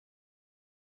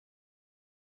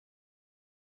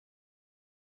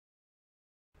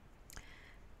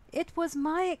It was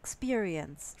my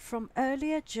experience from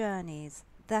earlier journeys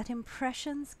that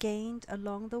impressions gained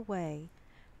along the way,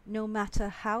 no matter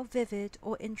how vivid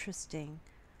or interesting,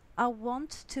 are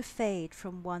wont to fade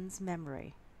from one's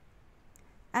memory.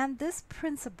 And this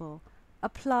principle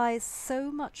applies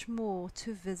so much more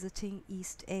to visiting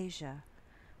East Asia,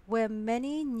 where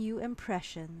many new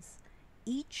impressions,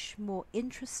 each more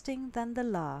interesting than the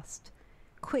last,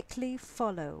 quickly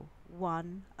follow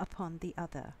one upon the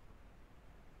other.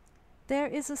 There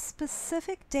is a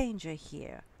specific danger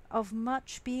here of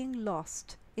much being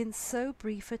lost in so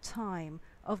brief a time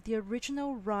of the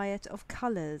original riot of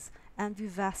colours and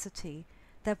vivacity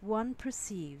that one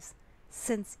perceives,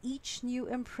 since each new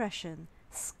impression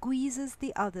squeezes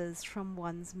the others from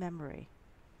one's memory.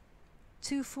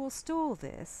 To forestall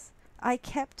this, I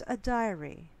kept a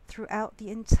diary throughout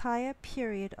the entire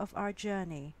period of our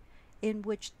journey, in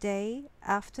which day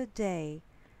after day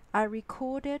I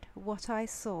recorded what I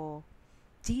saw,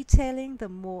 detailing the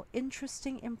more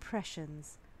interesting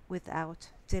impressions without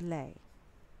delay.